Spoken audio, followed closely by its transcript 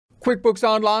QuickBooks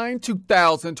Online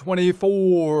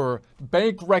 2024.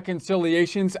 Bank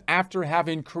reconciliations after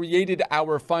having created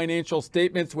our financial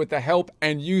statements with the help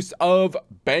and use of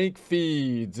bank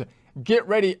feeds. Get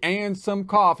ready and some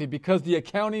coffee because the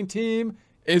accounting team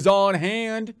is on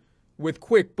hand with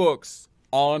QuickBooks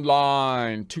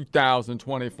Online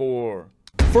 2024.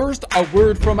 First, a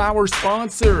word from our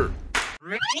sponsor.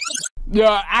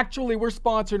 Yeah, actually, we're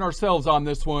sponsoring ourselves on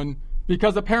this one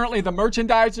because apparently the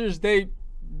merchandisers, they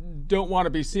don't want to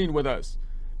be seen with us.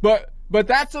 But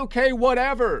that's okay,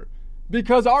 whatever.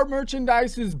 Because our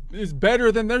merchandise is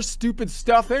better than their stupid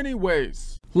stuff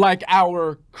anyways. Like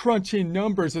our Crunching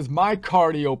Numbers is my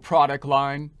cardio product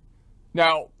line.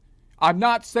 Now, I'm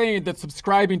not saying that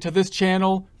subscribing to this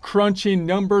channel, crunching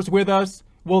numbers with us,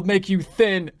 will make you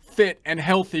thin, fit, and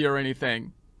healthy or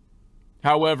anything.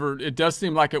 However, it does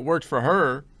seem like it worked for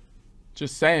her.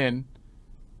 Just saying.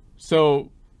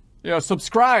 So,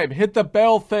 subscribe, hit the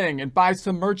bell thing, and buy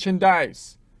some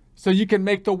merchandise so you can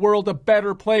make the world a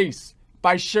better place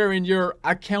by sharing your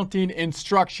accounting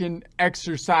instruction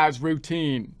exercise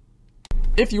routine.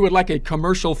 If you would like a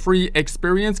commercial-free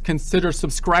experience, consider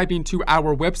subscribing to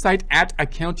our website at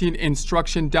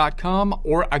accountinginstruction.com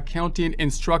or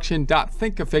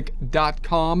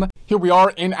accountinginstruction.thinkific.com. Here we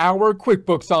are in our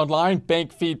QuickBooks Online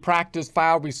bank feed practice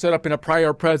file we set up in a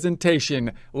prior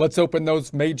presentation. Let's open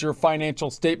those major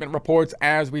financial statement reports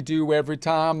as we do every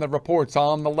time. The report's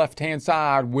on the left-hand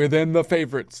side within the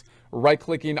favorites.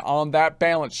 Right-clicking on that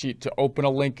balance sheet to open a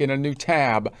link in a new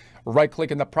tab.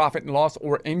 Right-click in the profit and loss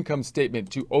or income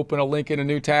statement to open a link in a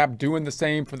new tab. Doing the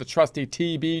same for the trusty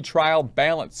TB trial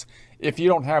balance. If you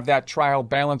don't have that trial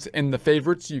balance in the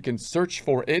favorites, you can search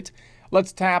for it.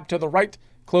 Let's tab to the right,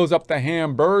 close up the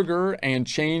hamburger, and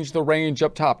change the range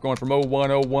up top. Going from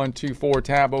 010124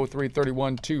 tab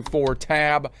 033124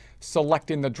 tab.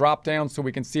 Selecting the drop down so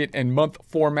we can see it in month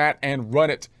format and run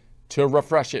it to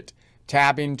refresh it.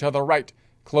 Tabbing to the right,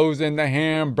 closing the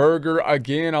hamburger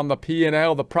again on the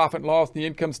P&L, the profit and loss, the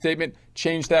income statement.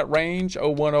 Change that range,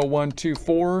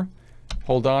 010124.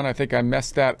 Hold on, I think I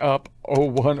messed that up.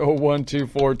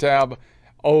 010124 tab,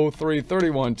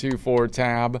 033124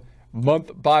 tab.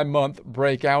 Month by month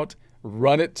breakout,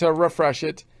 run it to refresh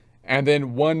it. And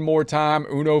then one more time,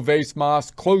 uno vez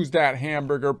mas, close that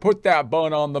hamburger, put that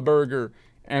bun on the burger.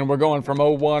 And we're going from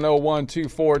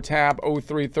 010124 tab,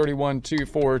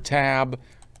 033124 tab,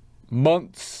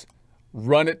 months,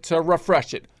 run it to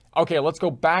refresh it. Okay, let's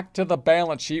go back to the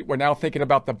balance sheet. We're now thinking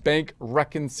about the bank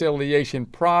reconciliation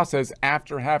process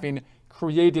after having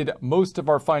created most of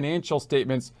our financial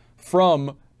statements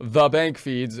from the bank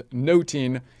feeds,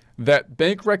 noting that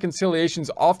bank reconciliations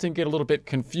often get a little bit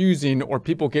confusing, or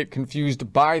people get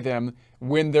confused by them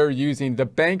when they're using the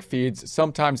bank feeds,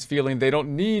 sometimes feeling they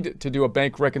don't need to do a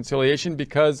bank reconciliation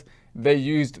because they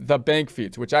used the bank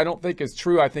feeds, which I don't think is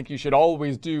true. I think you should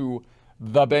always do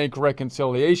the bank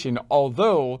reconciliation,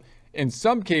 although in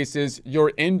some cases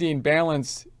your ending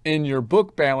balance in your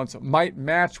book balance might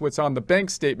match what's on the bank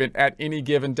statement at any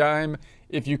given time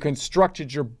if you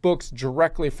constructed your books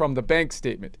directly from the bank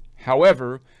statement.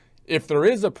 However, if there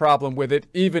is a problem with it,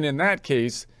 even in that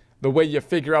case, the way you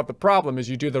figure out the problem is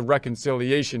you do the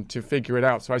reconciliation to figure it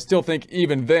out. So I still think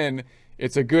even then,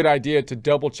 it's a good idea to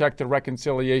double check the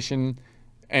reconciliation.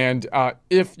 And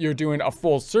if you're doing a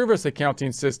full service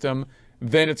accounting system,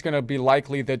 then it's going to be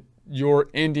likely that your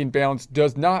ending balance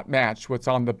does not match what's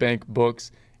on the bank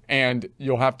books, and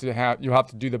you'll have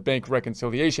to do the bank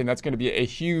reconciliation. That's going to be a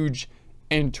huge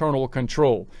internal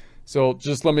control. So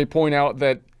just let me point out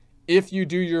that if you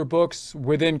do your books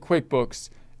within QuickBooks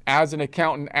as an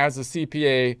accountant, as a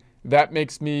CPA, that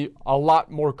makes me a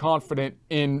lot more confident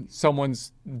in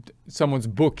someone's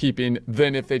bookkeeping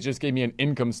than if they just gave me an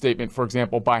income statement, for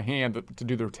example, by hand to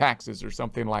do their taxes or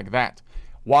something like that.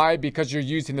 Why? Because you're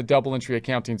using the double entry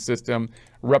accounting system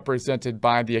represented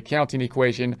by the accounting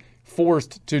equation,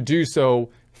 forced to do so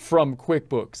from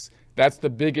QuickBooks. That's the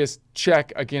biggest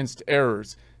check against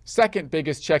errors. Second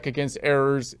biggest check against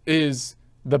errors is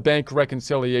the bank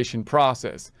reconciliation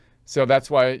process. So that's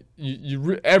why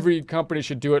every company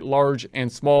should do it, large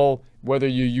and small, whether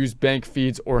you use bank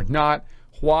feeds or not.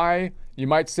 Why? You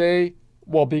might say,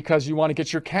 well, because you want to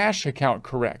get your cash account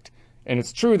correct. And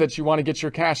it's true that you want to get your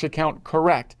cash account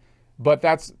correct, but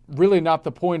that's really not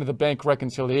the point of the bank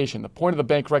reconciliation. The point of the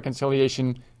bank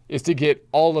reconciliation is to get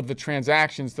all of the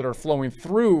transactions that are flowing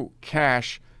through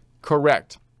cash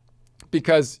correct.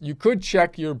 Because you could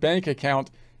check your bank account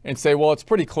and say, well, it's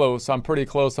pretty close. I'm pretty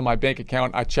close on my bank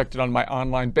account. I checked it on my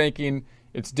online banking.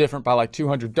 It's different by like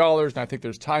 $200, and I think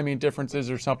there's timing differences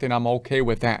or something. I'm okay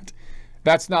with that.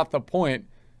 That's not the point.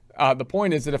 the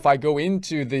point is that if I go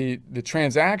into the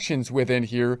transactions within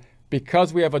here,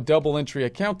 because we have a double entry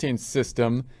accounting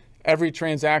system, every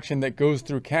transaction that goes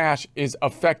through cash is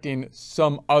affecting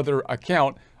some other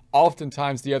account,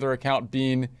 oftentimes the other account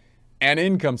being an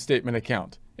income statement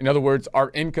account. In other words,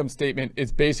 our income statement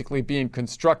is basically being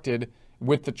constructed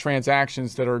with the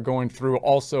transactions that are going through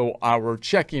also our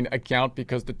checking account,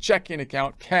 because the checking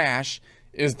account, cash,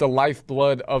 is the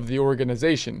lifeblood of the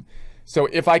organization. So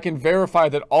if I can verify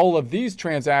that all of these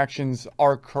transactions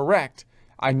are correct,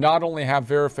 I not only have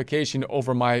verification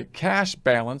over my cash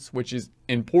balance, which is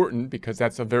important because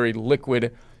that's a very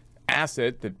liquid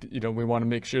asset that we want to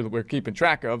make sure that we're keeping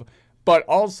track of, but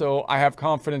also I have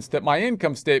confidence that my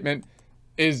income statement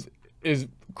is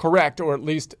correct, or at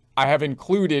least I have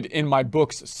included in my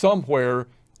books somewhere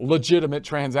legitimate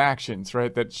transactions,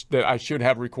 right? That I should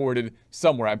have recorded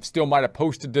somewhere. I still might have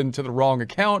posted them to the wrong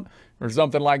account or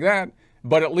something like that,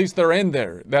 but at least they're in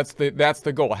there. That's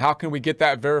the goal. How can we get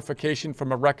that verification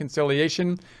from a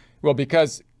reconciliation? Well,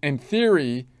 because in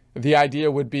theory, the idea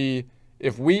would be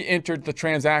if we entered the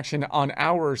transaction on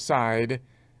our side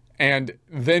and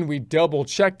then we double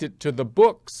checked it to the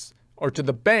books or to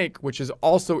the bank, which is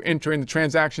also entering the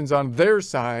transactions on their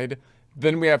side,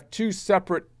 then we have two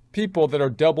separate people that are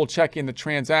double checking the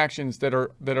transactions that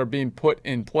are being put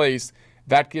in place.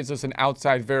 That gives us an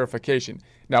outside verification.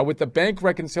 Now, with the bank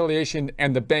reconciliation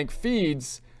and the bank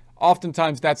feeds,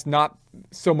 oftentimes that's not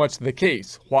so much the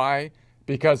case. Why?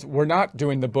 Because we're not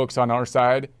doing the books on our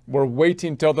side. We're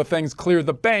waiting till the things clear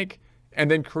the bank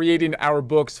and then creating our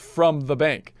books from the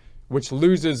bank, which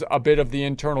loses a bit of the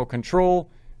internal control,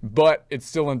 but it's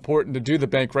still important to do the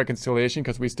bank reconciliation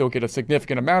because we still get a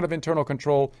significant amount of internal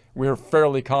control. We're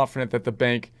fairly confident that the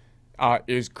bank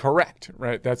is correct,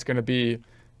 right? That's going to be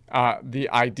the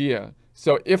idea.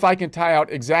 So if I can tie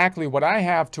out exactly what I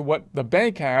have to what the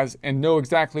bank has and know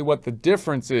exactly what the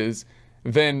difference is,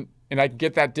 then, and I can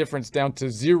get that difference down to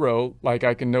zero, like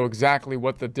I can know exactly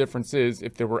what the difference is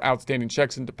if there were outstanding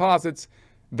checks and deposits,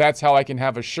 that's how I can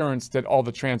have assurance that all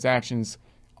the transactions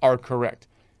are correct.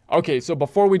 Okay, so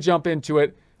before we jump into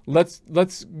it, let's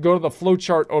go to the flow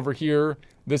chart over here.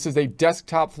 This is a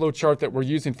desktop flow chart that we're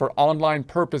using for online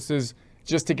purposes,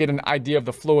 just to get an idea of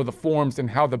the flow of the forms and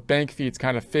how the bank feeds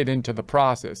kind of fit into the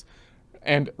process.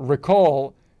 And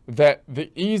recall that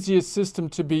the easiest system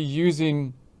to be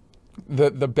using the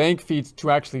bank feeds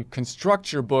to actually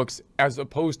construct your books as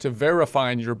opposed to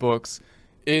verifying your books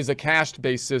is a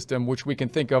cash-based system, which we can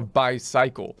think of by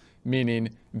cycle, meaning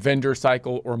vendor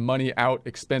cycle or money out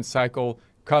expense cycle,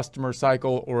 customer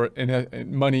cycle or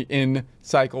money in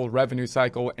cycle, revenue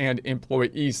cycle, and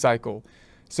employee cycle.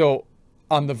 So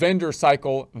on the vendor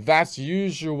cycle, that's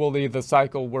usually the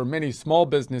cycle where many small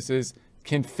businesses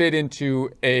can fit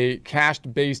into a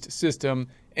cash-based system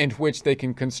in which they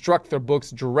can construct their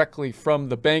books directly from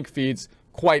the bank feeds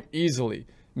quite easily.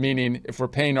 Meaning if we're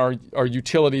paying our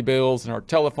utility bills and our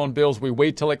telephone bills, we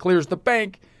wait till it clears the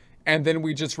bank and then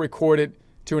we just record it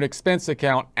to an expense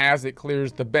account as it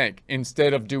clears the bank,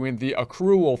 instead of doing the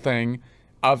accrual thing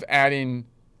of adding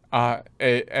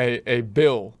a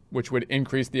bill, which would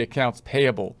increase the accounts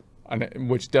payable,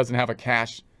 which doesn't have a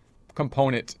cash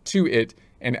component to it.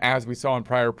 And as we saw in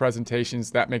prior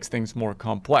presentations, that makes things more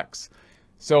complex.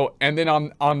 So, and then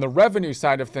on the revenue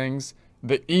side of things,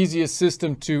 the easiest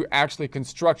system to actually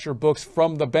construct your books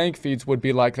from the bank feeds would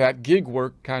be like that gig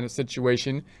work kind of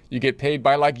situation. You get paid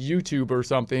by like YouTube or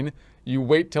something. You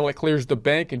wait till it clears the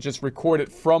bank and just record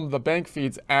it from the bank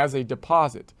feeds as a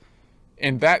deposit.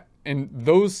 And in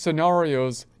those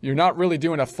scenarios, you're not really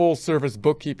doing a full service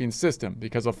bookkeeping system,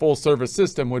 because a full service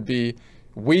system would be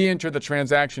we enter the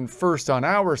transaction first on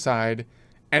our side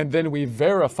and then we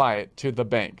verify it to the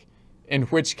bank, in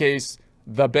which case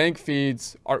the bank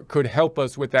feeds could help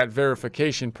us with that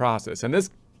verification process. In this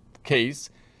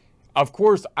case, of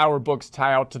course, our books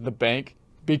tie out to the bank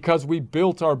because we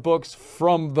built our books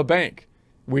from the bank.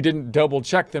 We didn't double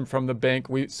check them from the bank.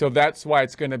 So that's why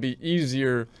it's going to be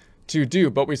easier to do.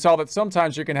 But we saw that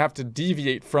sometimes you're going to have to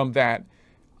deviate from that.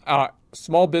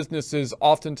 Small businesses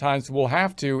oftentimes will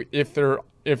have to,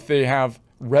 if they have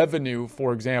revenue,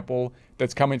 for example,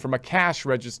 that's coming from a cash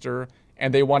register,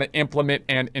 and they want to implement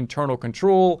an internal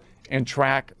control and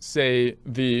track, say,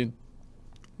 the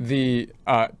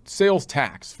sales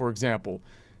tax, for example,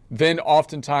 then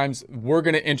oftentimes we're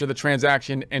going to enter the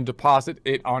transaction and deposit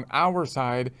it on our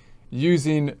side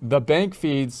using the bank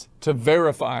feeds to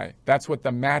verify. That's what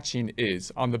the matching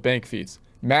is on the bank feeds.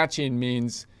 Matching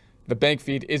means the bank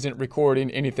feed isn't recording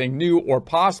anything new, or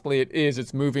possibly it is.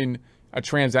 It's moving a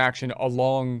transaction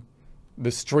along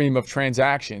the stream of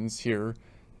transactions here.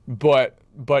 but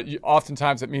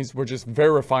oftentimes it means we're just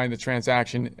verifying the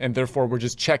transaction, and therefore we're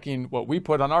just checking what we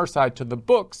put on our side to the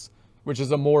books, which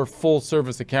is a more full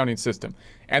service accounting system.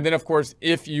 And then of course,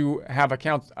 if you have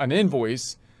an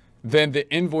invoice, then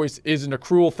the invoice is an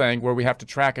accrual thing where we have to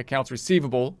track accounts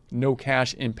receivable, no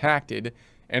cash impacted.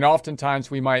 And oftentimes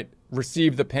we might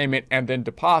receive the payment and then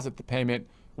deposit the payment,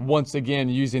 once again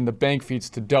using the bank feeds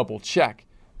to double check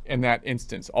in that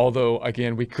instance. Although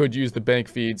again, we could use the bank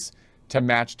feeds to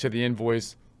match to the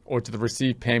invoice or to the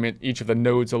received payment, each of the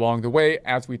nodes along the way,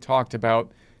 as we talked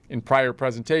about in prior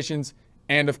presentations.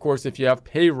 And of course, if you have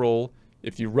payroll,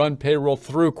 if you run payroll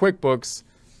through QuickBooks,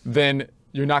 then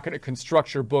you're not going to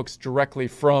construct your books directly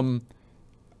from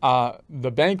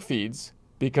the bank feeds,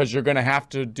 because you're going to have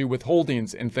to do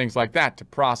withholdings and things like that to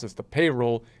process the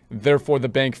payroll. Therefore, the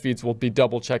bank feeds will be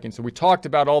double checking. So we talked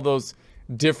about all those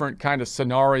different kind of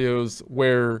scenarios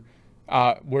where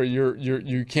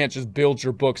you can't just build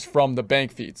your books from the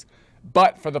bank feeds.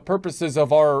 But for the purposes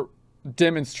of our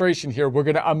demonstration here, we're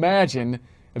going to imagine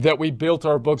that we built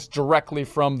our books directly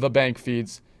from the bank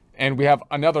feeds. And we have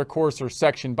another course or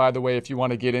section, by the way, if you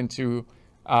want to get into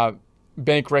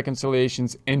bank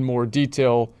reconciliations in more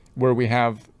detail, where we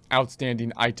have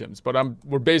outstanding items. But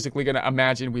we're basically going to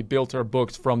imagine we built our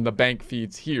books from the bank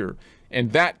feeds here. In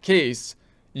that case,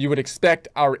 you would expect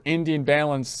our ending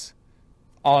balance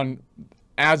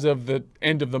as of the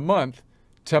end of the month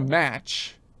to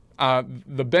match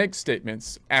the bank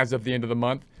statements as of the end of the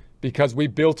month, because we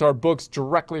built our books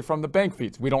directly from the bank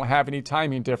feeds. We don't have any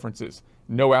timing differences,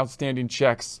 no outstanding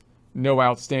checks, no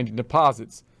outstanding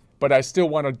deposits. But I still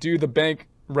want to do the bank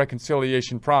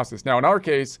reconciliation process. Now, in our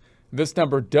case, this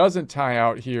number doesn't tie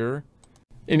out here.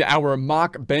 In our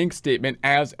mock bank statement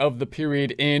as of the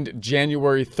period end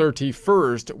January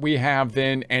 31st, we have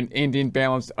then an ending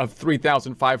balance of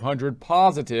 $3,500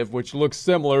 positive, which looks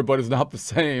similar but is not the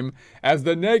same as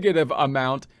the negative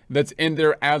amount that's in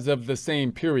there as of the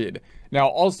same period. Now,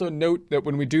 also note that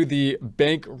when we do the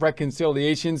bank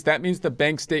reconciliations, that means the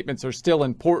bank statements are still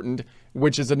important,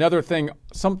 which is another thing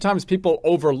sometimes people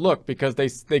overlook, because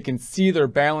they can see their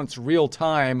balance real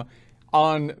time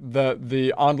on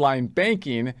the online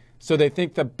banking, so they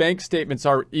think the bank statements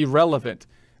are irrelevant.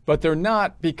 But they're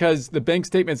not, because the bank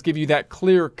statements give you that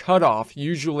clear cutoff,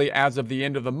 usually as of the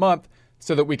end of the month,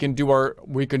 so that we can do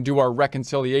our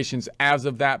reconciliations as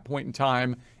of that point in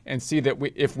time and see that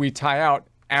if we tie out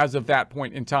as of that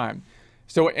point in time.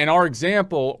 So in our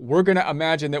example, we're going to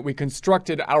imagine that we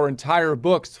constructed our entire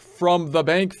books from the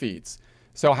bank feeds.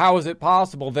 So how is it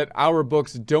possible that our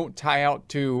books don't tie out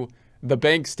to the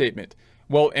bank statement?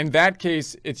 Well, in that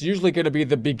case, it's usually going to be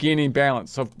the beginning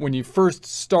balance. So when you first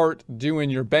start doing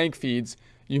your bank feeds,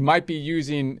 you might be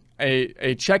using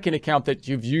a checking account that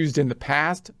you've used in the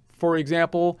past, for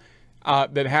example,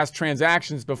 that has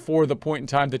transactions before the point in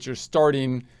time that you're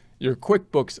starting your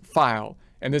QuickBooks file.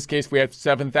 In this case, we have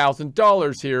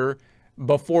 $7,000 here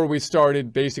before we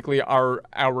started basically our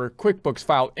QuickBooks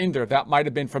file in there. That might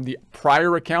have been from the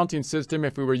prior accounting system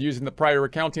if we were using the prior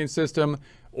accounting system,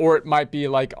 or it might be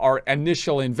like our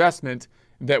initial investment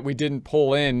that we didn't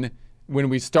pull in when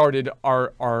we started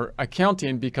our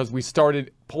accounting, because we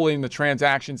started pulling the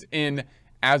transactions in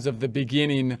as of the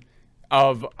beginning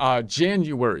of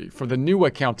January for the new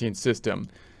accounting system.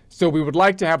 So we would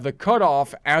like to have the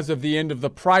cutoff as of the end of the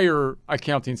prior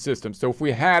accounting system. So if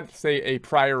we had, say, a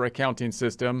prior accounting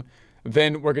system,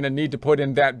 then we're going to need to put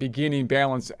in that beginning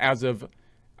balance as of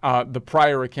the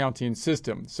prior accounting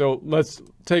system. So let's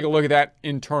take a look at that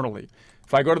internally.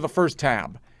 If I go to the first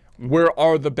tab, where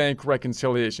are the bank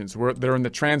reconciliations? They're in the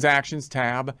transactions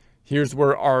tab. Here's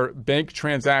where our bank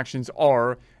transactions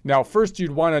are. Now, first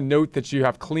you'd want to note that you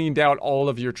have cleaned out all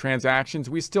of your transactions.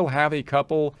 We still have a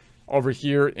couple over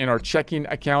here in our checking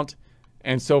account.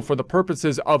 And so for the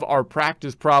purposes of our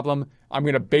practice problem, I'm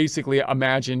going to basically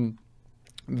imagine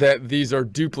that these are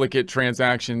duplicate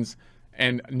transactions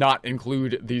and not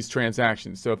include these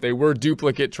transactions. So if they were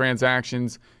duplicate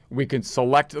transactions, we could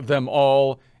select them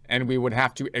all and we would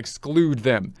have to exclude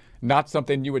them. Not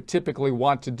something you would typically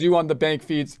want to do on the bank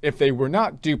feeds if they were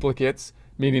not duplicates,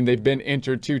 meaning they've been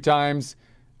entered 2 times,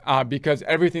 because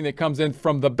everything that comes in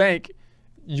from the bank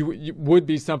you would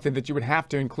be something that you would have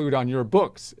to include on your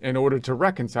books in order to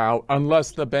reconcile,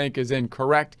 unless the bank is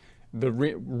incorrect. The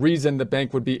reason the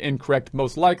bank would be incorrect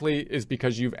most likely is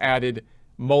because you've added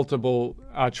multiple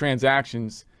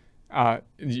transactions.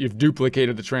 You've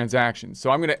duplicated the transactions.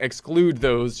 So I'm going to exclude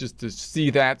those just to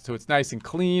see that. So it's nice and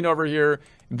clean over here.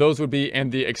 Those would be in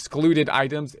the excluded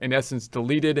items, in essence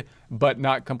deleted, but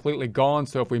not completely gone.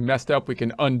 So if we messed up, we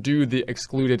can undo the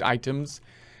excluded items.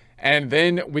 And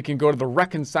then we can go to the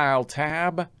Reconcile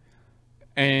tab.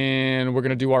 and we're going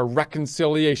to do our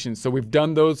reconciliation. So we've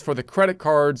done those for the credit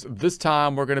cards. This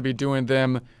time we're going to be doing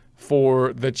them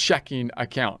for the checking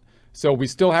account. So we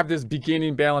still have this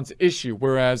beginning balance issue,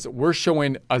 whereas we're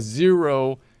showing a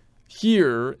 0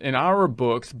 here in our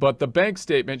books, but the bank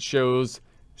statement shows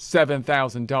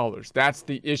 $7,000. That's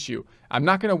the issue. I'm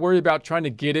not going to worry about trying to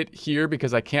get it here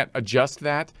because I can't adjust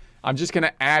that. I'm just going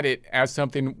to add it as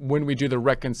something when we do the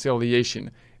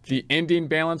reconciliation. The ending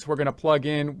balance we're going to plug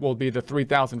in will be the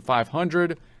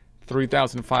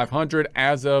 $3,500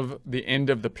 as of the end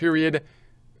of the period,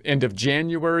 end of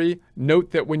January.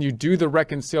 Note that when you do the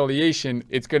reconciliation,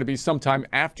 it's going to be sometime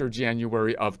after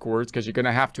January, of course, because you're going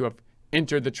to have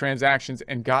entered the transactions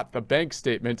and got the bank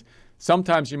statement.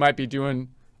 Sometimes you might be doing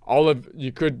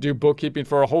you could do bookkeeping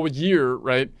for a whole year,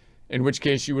 right? In which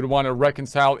case you would want to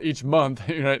reconcile each month,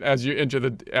 right, as you enter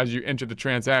the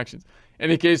transactions. In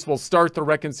any case, we'll start the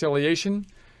reconciliation.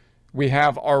 We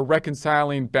have our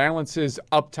reconciling balances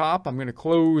up top. I'm going to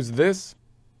close this,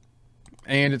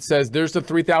 and it says there's the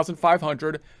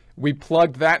 $3,500. We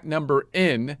plugged that number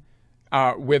in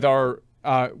with our.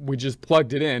 We just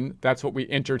plugged it in. That's what we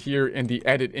entered here in the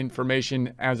edit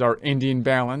information as our ending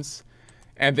balance.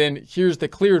 And then here's the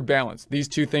cleared balance. These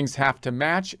two things have to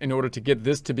match in order to get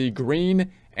this to be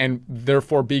green and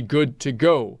therefore be good to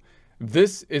go.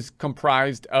 This is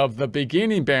comprised of the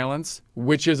beginning balance,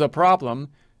 which is a problem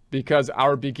because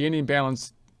our beginning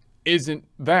balance isn't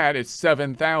that, it's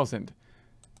 $7,000.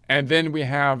 And then we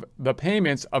have the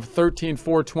payments of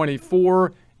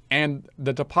 $13,424 and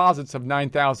the deposits of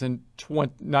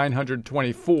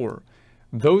 $9,924.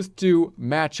 Those two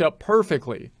match up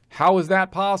perfectly. How is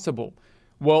that possible?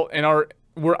 Well,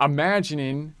 we're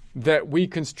imagining that we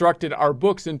constructed our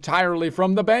books entirely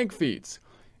from the bank feeds.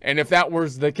 And if that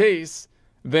was the case,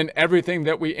 then everything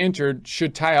that we entered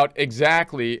should tie out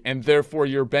exactly, and therefore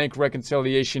your bank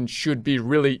reconciliation should be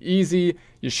really easy.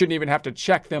 You shouldn't even have to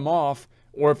check them off,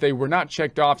 or if they were not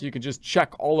checked off, you could just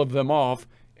check all of them off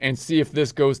and see if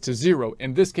this goes to 0.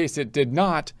 In this case, it did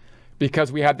not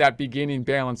because we had that beginning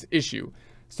balance issue.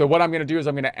 So what I'm going to do is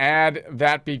I'm going to add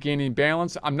that beginning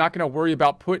balance. I'm not going to worry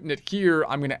about putting it here.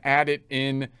 I'm going to add it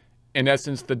in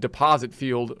essence, the deposit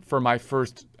field for my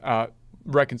first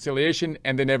reconciliation,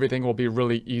 and then everything will be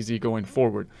really easy going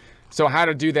forward. So how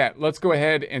to do that? Let's go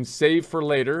ahead and save for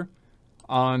later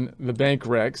on the bank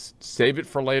recs. Save it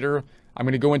for later. I'm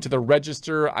going to go into the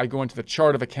register. I go into the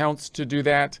chart of accounts to do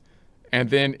that. And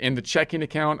then in the checking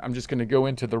account, I'm just going to go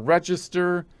into the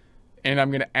register and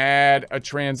I'm going to add a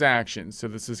transaction. So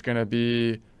this is going to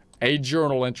be a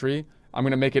journal entry. I'm going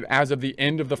to make it as of the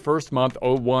end of the first month,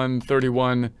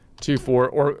 01/31/24,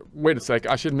 or wait a sec,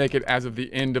 I should make it as of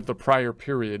the end of the prior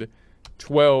period,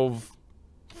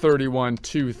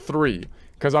 12/31/23,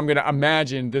 because I'm going to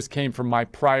imagine this came from my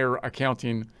prior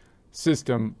accounting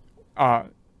system,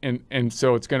 and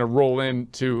so it's going to roll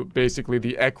into basically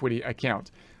the equity account.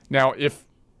 Now, if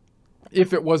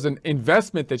it was an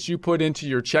investment that you put into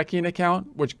your checking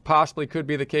account, which possibly could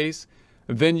be the case,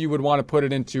 then you would want to put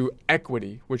it into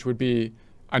equity, which would be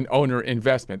an owner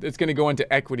investment. It's going to go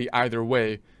into equity either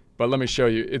way, but let me show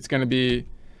you. It's going to be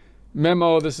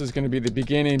memo. This is going to be the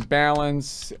beginning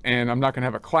balance, and I'm not going to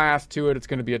have a class to it. It's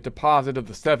going to be a deposit of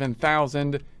the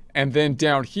 $7,000. And then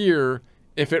down here,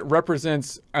 if it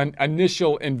represents an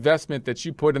initial investment that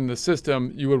you put in the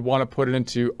system, you would want to put it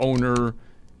into owner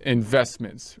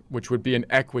investments, which would be an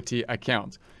equity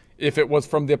account. If it was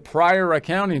from the prior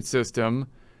accounting system,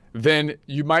 then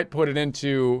you might put it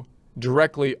into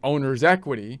directly owner's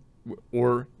equity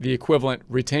or the equivalent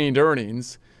retained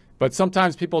earnings. But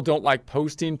sometimes people don't like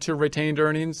posting to retained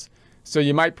earnings. So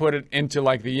you might put it into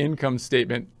like the income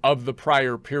statement of the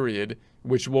prior period,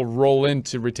 which will roll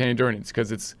into retained earnings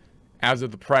because it's as of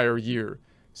the prior year.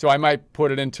 So I might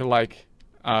put it into like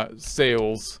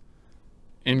sales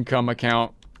income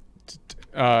account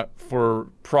for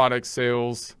product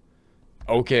sales.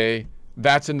 Okay,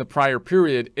 that's in the prior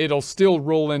period. It'll still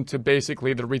roll into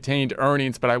basically the retained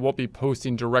earnings, but I won't be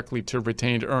posting directly to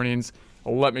retained earnings.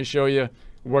 Let me show you.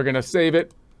 We're going to save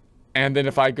it. And then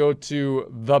if I go to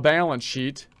the balance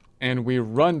sheet and we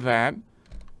run that,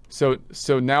 so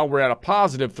now we're at a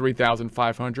positive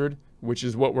 3,500, which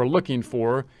is what we're looking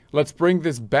for. Let's bring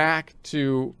this back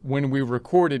to when we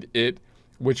recorded it,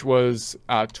 which was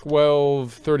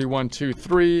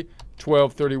 12/31/23,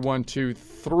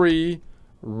 12/31/23.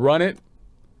 Run it,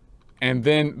 and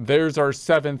then there's our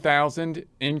 7,000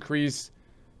 increase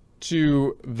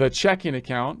to the checking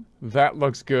account. That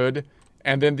looks good.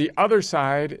 And then the other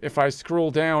side, if I scroll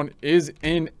down, is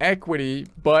in equity,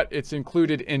 but it's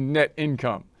included in net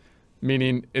income.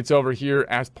 meaning it's over here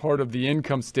as part of the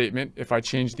income statement. If I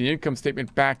change the income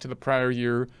statement back to the prior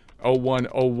year,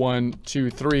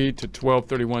 01/01/23 to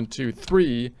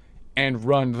 12/31/23, and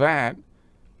run that,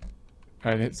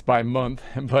 and it's by month,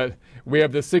 but we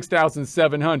have the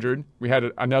 6,700. We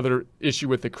had another issue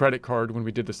with the credit card when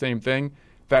we did the same thing.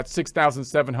 That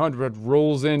 6,700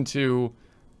 rolls into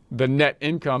the net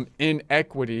income in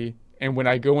equity, and when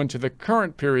I go into the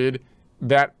current period,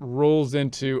 that rolls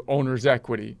into owner's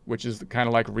equity, which is kind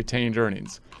of like retained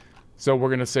earnings. So we're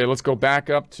going to say, let's go back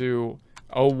up to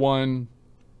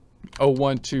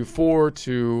 01/01/24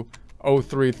 to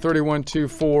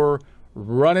 03/31/24,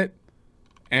 run it,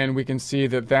 and we can see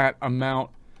that that amount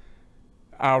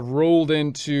rolled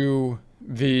into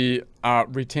the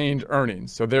retained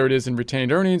earnings. So there it is in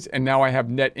retained earnings, and now I have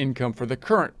net income for the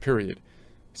current period.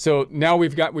 So now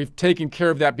we've taken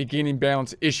care of that beginning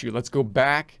balance issue. Let's go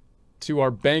back to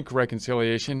our bank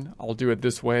reconciliation. I'll do it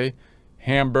this way.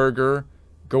 Hamburger,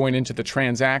 going into the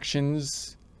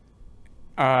transactions,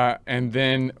 and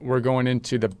then we're going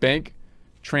into the bank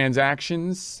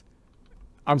transactions.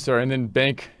 I'm sorry, and then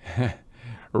bank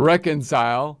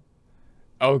reconcile.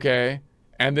 Okay,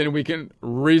 and then we can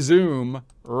resume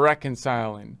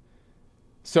reconciling.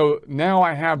 So now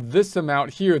I have this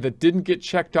amount here that didn't get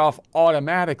checked off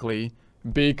automatically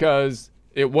because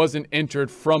it wasn't entered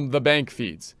from the bank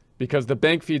feeds, because the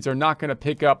bank feeds are not going to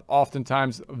pick up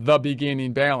oftentimes the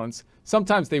beginning balance.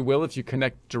 Sometimes they will if you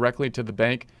connect directly to the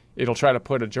bank. It'll try to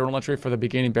put a journal entry for the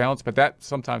beginning balance, but that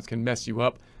sometimes can mess you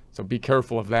up. So be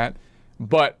careful of that.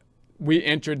 But we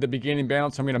entered the beginning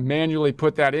balance. So I'm going to manually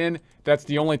put that in. That's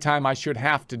the only time I should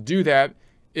have to do that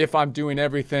if I'm doing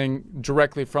everything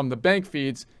directly from the bank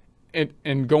feeds.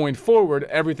 And going forward,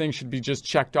 everything should be just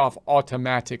checked off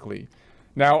automatically.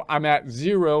 Now I'm at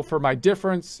 0 for my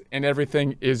difference and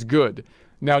everything is good.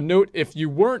 Now note, if you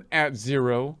weren't at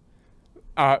 0,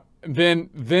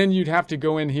 then you'd have to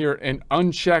go in here and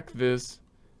uncheck this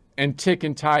and tick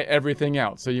and tie everything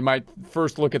out. So you might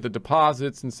first look at the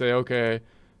deposits and say, okay,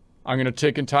 I'm going to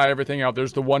tick and tie everything out.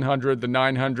 There's the 100, the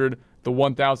 900, the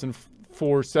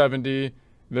 1,470.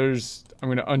 I'm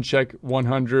going to uncheck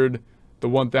 100, the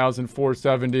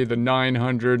 1,470, the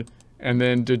 900, and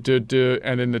then and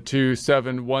then the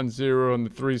 2710 and the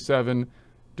 37.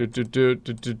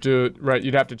 Right,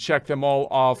 you'd have to check them all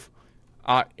off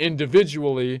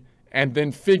individually, and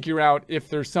then figure out if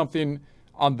there's something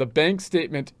on the bank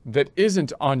statement that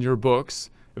isn't on your books.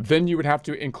 Then you would have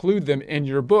to include them in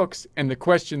your books. And the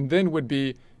question then would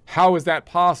be, how is that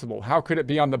possible? How could it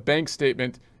be on the bank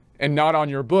statement and not on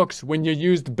your books when you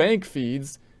used bank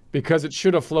feeds, because it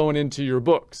should have flown into your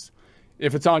books?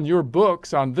 If it's on your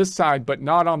books on this side, but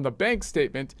not on the bank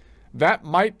statement, that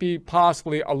might be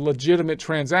possibly a legitimate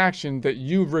transaction that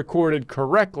you've recorded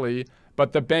correctly,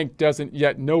 but the bank doesn't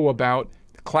yet know about.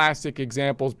 Classic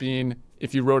examples being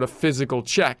if you wrote a physical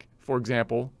check, for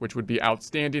example, which would be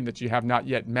outstanding that you have not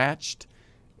yet matched,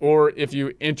 or if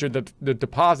you enter the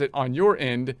deposit on your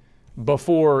end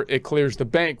before it clears the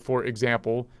bank, for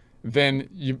example, then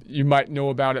you might know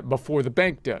about it before the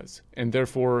bank does, and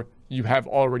therefore you have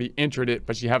already entered it,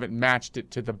 but you haven't matched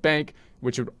it to the bank,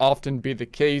 which would often be the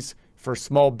case for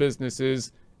small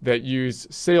businesses that use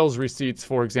sales receipts,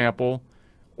 for example,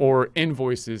 or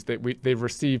invoices that they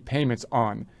receive payments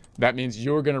on. That means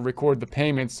you're going to record the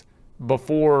payments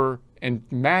before and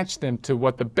match them to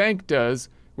what the bank does,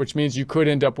 which means you could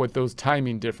end up with those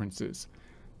timing differences.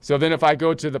 So then if I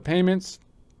go to the payments,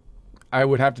 I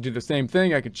would have to do the same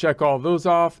thing. I could check all those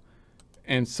off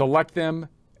and select them,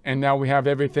 and now we have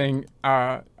everything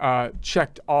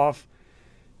checked off,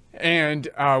 and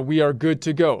we are good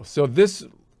to go. So this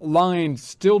line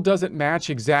still doesn't match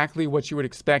exactly what you would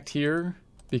expect here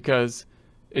because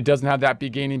it doesn't have that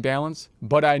beginning balance,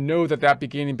 but I know that that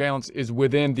beginning balance is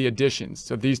within the additions.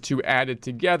 So these two added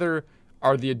together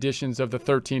are the additions of the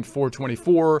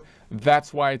 13,424.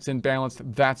 That's why it's in balance.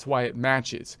 That's why it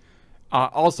matches.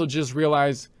 Also just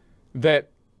realize that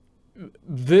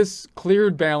this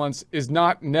cleared balance is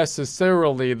not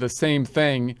necessarily the same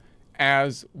thing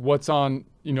as what's on,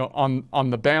 on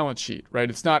the balance sheet, right?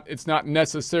 It's not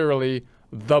necessarily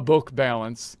the book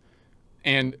balance.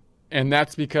 And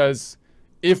that's because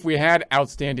if we had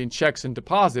outstanding checks and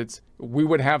deposits, we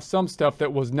would have some stuff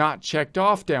that was not checked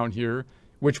off down here,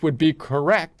 which would be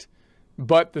correct.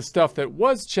 But the stuff that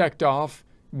was checked off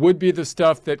would be the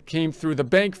stuff that came through the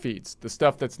bank feeds. The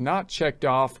stuff that's not checked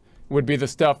off would be the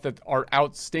stuff that are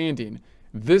outstanding.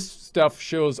 This stuff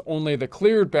shows only the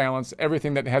cleared balance,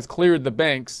 everything that has cleared the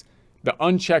banks. The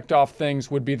unchecked off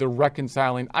things would be the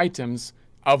reconciling items,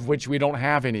 of which we don't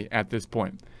have any at this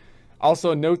point.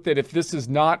 Also note that if this is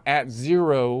not at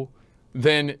 0,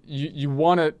 then you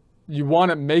want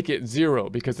to make it 0,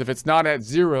 because if it's not at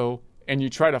 0 and you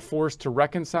try to force to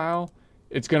reconcile,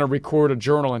 it's going to record a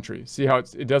journal entry. See how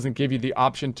it doesn't give you the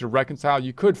option to reconcile?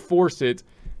 You could force it.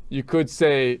 You could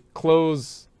say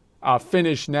close,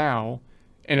 finish now,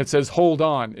 and it says hold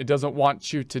on. It doesn't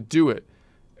want you to do it,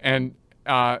 and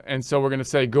so we're going to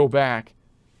say go back,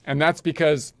 and that's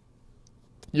because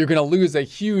you're going to lose a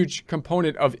huge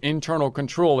component of internal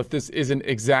control if this isn't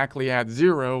exactly at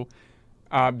 0,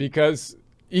 because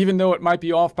even though it might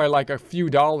be off by like a few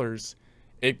dollars,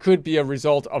 it could be a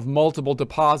result of multiple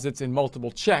deposits and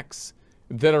multiple checks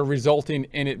that are resulting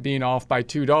in it being off by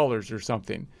 $2 or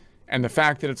something. And the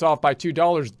fact that it's off by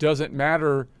 $2 doesn't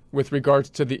matter with regards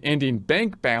to the ending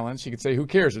bank balance. You could say, who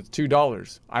cares? It's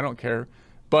 $2. I don't care.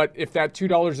 But if that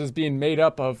 $2 is being made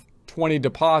up of 20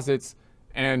 deposits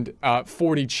and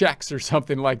 40 checks or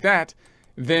something like that,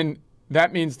 then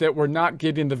that means that we're not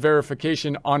getting the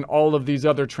verification on all of these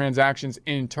other transactions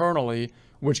internally,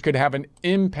 which could have an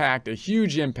impact, a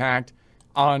huge impact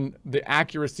on the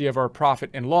accuracy of our profit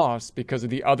and loss because of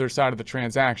the other side of the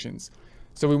transactions.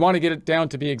 So we want to get it down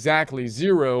to be exactly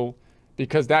 0,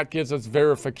 because that gives us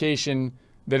verification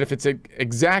that if it's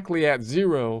exactly at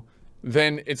 0,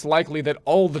 then it's likely that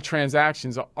all the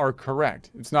transactions are correct.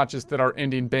 It's not just that our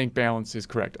ending bank balance is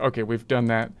correct. Okay, we've done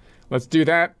that. Let's do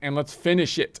that and let's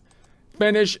finish it.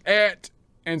 Finish it.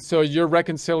 And so your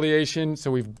reconciliation,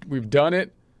 so we've done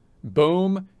it.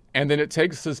 Boom. And then it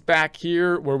takes us back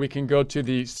here where we can go to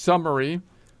the summary.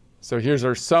 So here's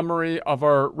our summary of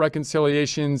our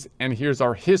reconciliations, and here's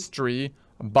our history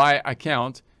by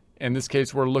account. In this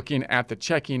case, we're looking at the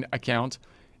checking account.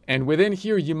 And within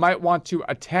here, you might want to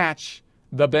attach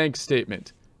the bank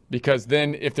statement, because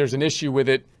then if there's an issue with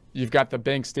it, you've got the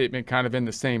bank statement kind of in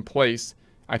the same place.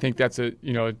 I think that's a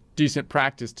decent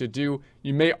practice to do.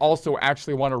 You may also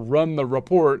actually want to run the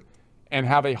report and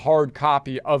have a hard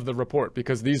copy of the report,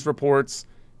 because these reports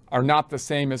are not the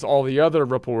same as all the other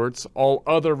reports. All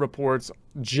other reports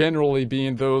generally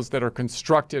being those that are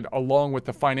constructed along with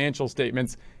the financial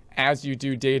statements as you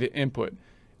do data input.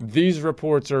 These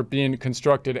reports are being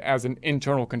constructed as an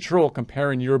internal control,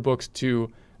 comparing your books to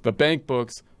the bank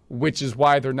books, which is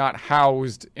why they're not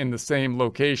housed in the same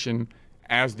location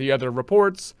as the other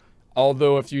reports.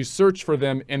 Although if you search for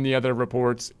them in the other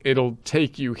reports, it'll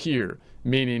take you here.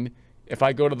 Meaning, if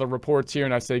I go to the reports here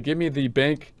and I say, give me the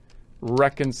bank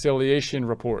reconciliation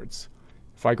reports.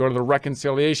 If I go to the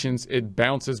reconciliations, it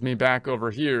bounces me back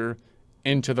over here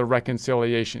into the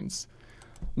reconciliations.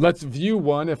 Let's view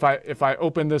one. If I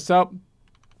open this up,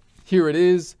 here it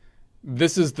is.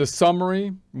 This is the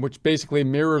summary, which basically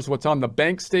mirrors what's on the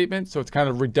bank statement. So it's kind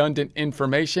of redundant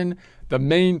information. The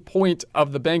main point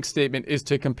of the bank statement is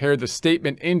to compare the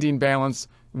statement ending balance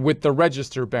with the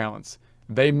register balance.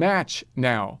 They match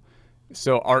now.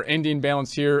 So our ending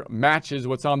balance here matches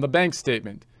what's on the bank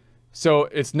statement. So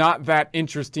it's not that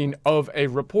interesting of a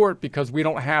report because we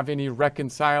don't have any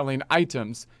reconciling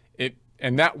items.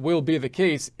 And that will be the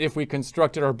case if we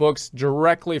constructed our books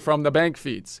directly from the bank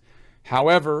feeds.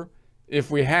 However, if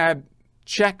we had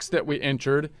checks that we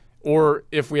entered, or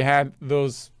if we had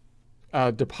those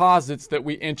deposits that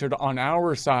we entered on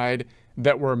our side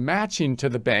that were matching to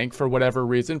the bank for whatever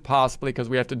reason, possibly because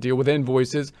we have to deal with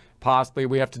invoices, possibly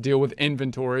we have to deal with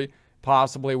inventory,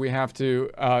 possibly we have to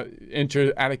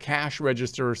enter at a cash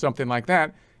register or something like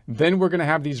that, then we're going to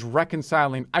have these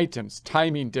reconciling items,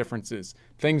 timing differences,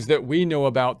 things that we know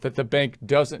about that the bank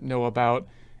doesn't know about,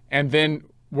 and then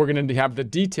we're going to have the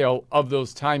detail of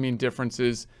those timing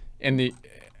differences in the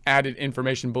added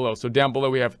information below. So down below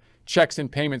we have checks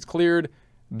and payments cleared.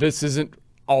 This isn't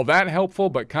all that helpful,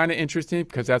 but kind of interesting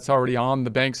because that's already on the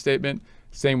bank statement.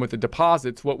 Same with the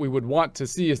deposits. What we would want to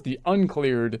see is the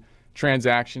uncleared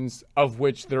transactions, of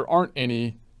which there aren't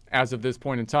any as of this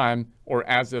point in time, or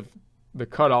as of the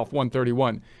cutoff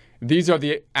 131. These are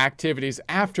the activities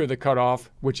after the cutoff,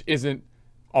 which isn't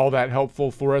all that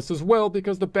helpful for us as well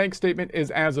because the bank statement is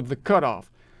as of the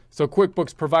cutoff. So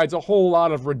QuickBooks provides a whole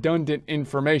lot of redundant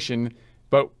information,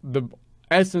 but the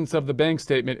essence of the bank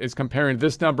statement is comparing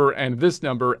this number,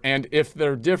 and if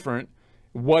they're different,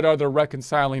 what are the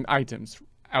reconciling items?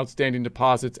 Outstanding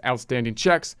deposits, outstanding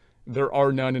checks. There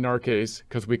are none in our case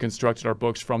because we constructed our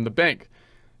books from the bank.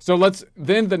 So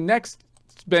then the next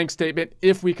bank statement,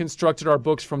 if we constructed our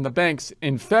books from the banks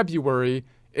in February,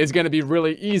 is going to be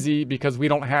really easy because we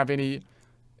don't have any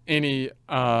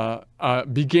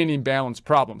beginning balance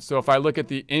problems. So if I look at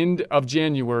the end of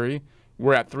January,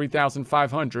 we're at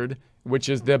 3,500, which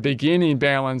is the beginning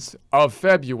balance of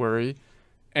February.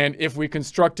 And if we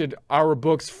constructed our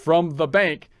books from the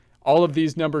bank, All of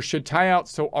these numbers should tie out,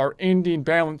 so our ending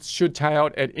balance should tie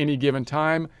out at any given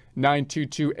time.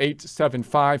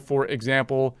 922,875, for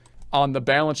example, on the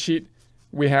balance sheet,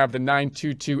 we have the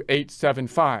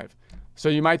 922,875. So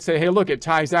you might say, hey, look, it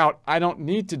ties out. I don't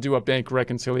need to do a bank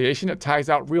reconciliation. It ties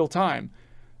out real time.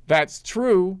 That's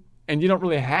true, and you don't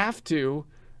really have to,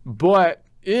 but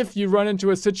if you run into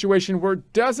a situation where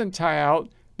it doesn't tie out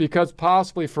because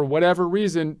possibly for whatever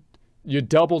reason, you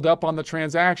doubled up on the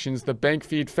transactions, the bank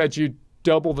feed fed you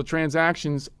double the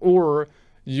transactions, or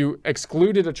you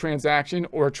excluded a transaction,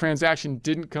 or a transaction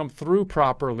didn't come through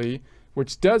properly,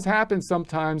 which does happen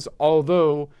sometimes,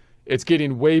 although it's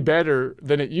getting way better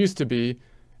than it used to be,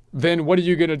 then what are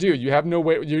you going to do? You have no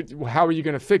way. How are you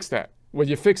going to fix that? Well,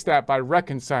 you fix that by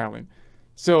reconciling.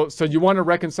 So you want to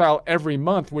reconcile every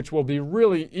month, which will be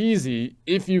really easy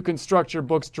if you construct your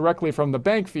books directly from the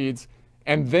bank feeds,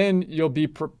 and then you'll be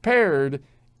prepared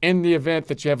in the event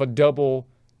that you have a double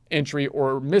entry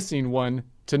or missing one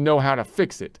to know how to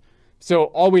fix it. So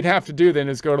all we'd have to do then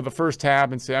is go to the first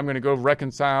tab and say, I'm going to go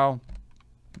reconcile,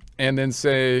 and then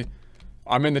say,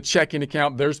 I'm in the checking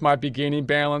account. There's my beginning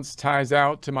balance, ties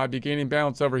out to my beginning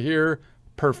balance over here,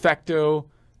 perfecto.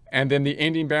 And then the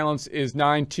ending balance is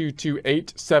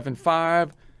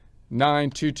 922,875.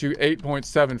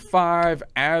 922,8.75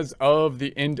 as of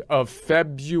the end of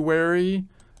February.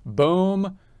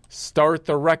 Boom. Start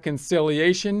the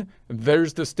reconciliation.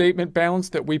 There's the statement balance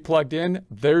that we plugged in.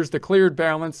 There's the cleared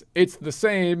balance. It's the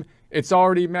same. It's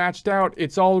already matched out.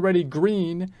 It's already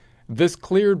green. This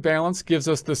cleared balance gives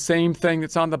us the same thing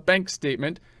that's on the bank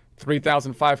statement.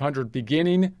 3,500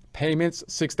 beginning, payments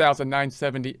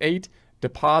 6,978,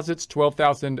 deposits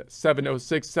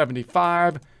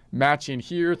 12,706.75. Matching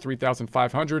here,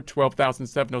 3,500,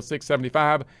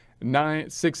 12,706.75,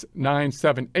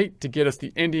 6,978 to get us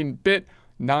the ending bit,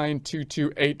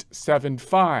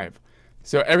 922,875.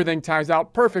 So everything ties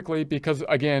out perfectly because,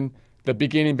 again, the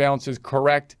beginning balance is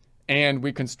correct and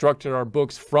we constructed our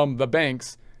books from the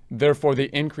banks. Therefore, the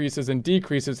increases and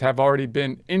decreases have already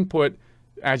been input,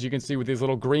 as you can see with these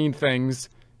little green things,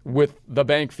 with the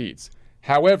bank feeds.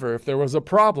 However, if there was a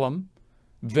problem,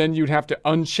 then you'd have to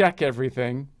uncheck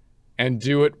everything and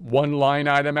do it one line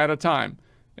item at a time.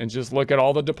 And just look at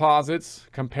all the deposits,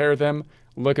 compare them,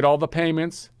 look at all the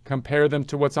payments, compare them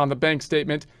to what's on the bank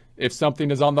statement. If something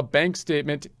is on the bank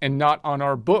statement and not on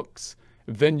our books,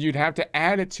 then you'd have to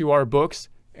add it to our books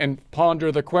and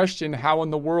ponder the question, how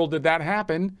in the world did that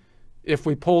happen if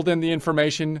we pulled in the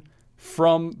information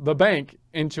from the bank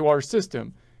into our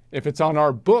system? If it's on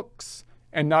our books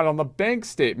and not on the bank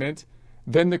statement,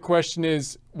 then the question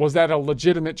is, was that a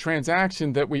legitimate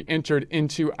transaction that we entered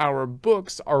into our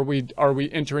books? Are we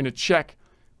entering a check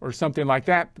or something like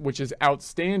that, which is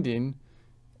outstanding,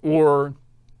 or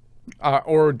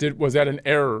was that an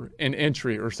error in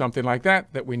entry or something like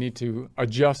that that we need to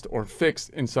adjust or fix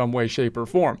in some way, shape, or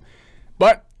form?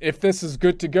 But if this is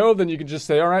good to go, then you can just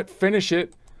say, all right, finish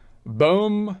it,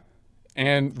 boom,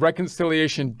 and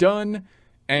reconciliation done.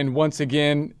 And once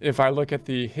again, if I look at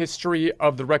the history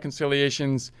of the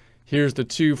reconciliations, here's the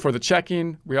two for the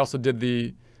checking. We also did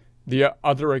the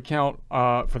other account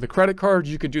for the credit card.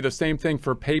 You could do the same thing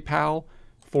for PayPal,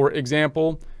 for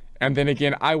example. And then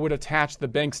again, I would attach the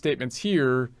bank statements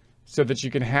here so that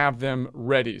you can have them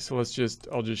ready. So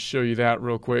I'll just show you that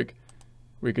real quick.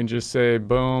 We can just say,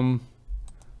 boom,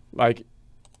 like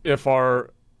if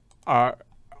our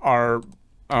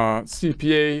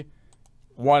CPA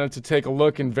wanted to take a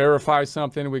look and verify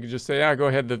something, we could just say, go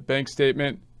ahead, the bank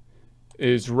statement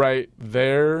is right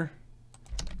there.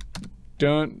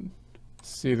 Don't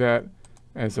see that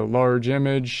as a large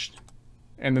image.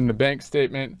 And then the bank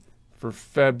statement for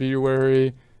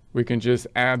February, we can just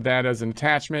add that as an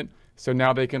attachment. So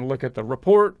now they can look at the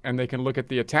report and they can look at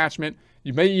the attachment.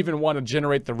 You may even want to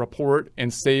generate the report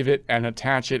and save it and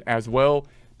attach it as well,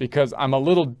 because I'm a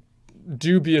little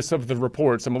dubious of the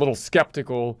reports. I'm a little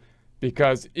skeptical,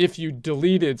 because if you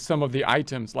deleted some of the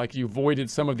items, like you voided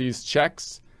some of these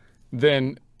checks,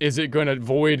 then is it going to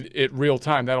void it real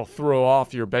time? That'll throw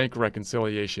off your bank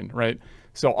reconciliation, right?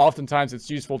 So oftentimes it's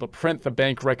useful to print the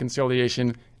bank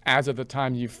reconciliation as of the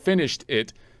time you finished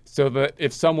it, so that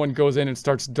if someone goes in and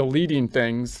starts deleting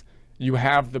things, you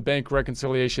have the bank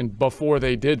reconciliation before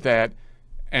they did that,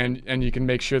 and you can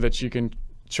make sure that you can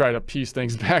try to piece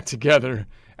things back together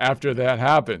after that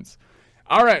happens.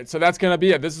 All right, so that's going to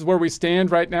be it. This is where we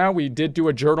stand right now. We did do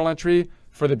a journal entry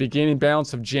for the beginning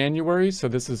balance of January. So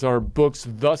this is our books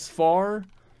thus far.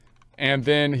 And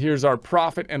then here's our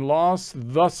profit and loss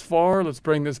thus far. Let's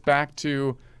bring this back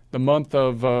to the month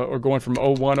of, we're going from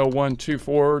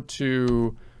 01/01/24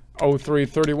 to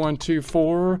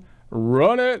 03/31/24.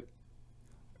 Run it.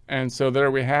 And so there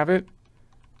we have it.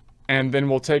 And then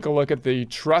we'll take a look at the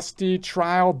trustee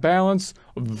trial balance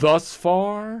thus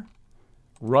far.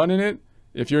 Running it.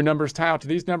 If your numbers tie out to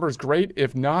these numbers, great.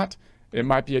 If not, it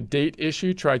might be a date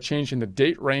issue. Try changing the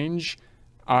date range.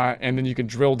 And then you can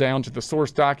drill down to the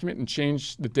source document and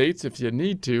change the dates if you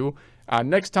need to.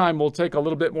 Next time, we'll take a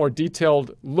little bit more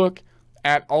detailed look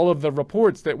at all of the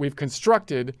reports that we've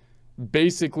constructed,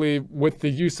 basically with the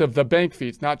use of the bank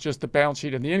feeds, not just the balance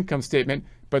sheet and the income statement,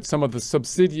 but some of the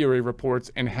subsidiary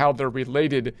reports and how they're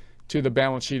related to the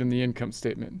balance sheet and the income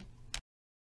statement.